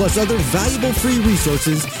now plus other valuable free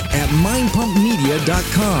resources at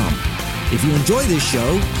mindpumpmedia.com. If you enjoy this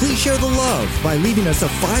show, please share the love by leaving us a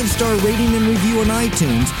 5-star rating and review on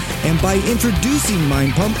iTunes and by introducing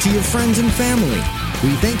Mind Pump to your friends and family.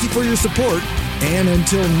 We thank you for your support, and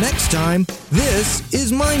until next time, this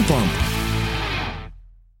is Mind Pump.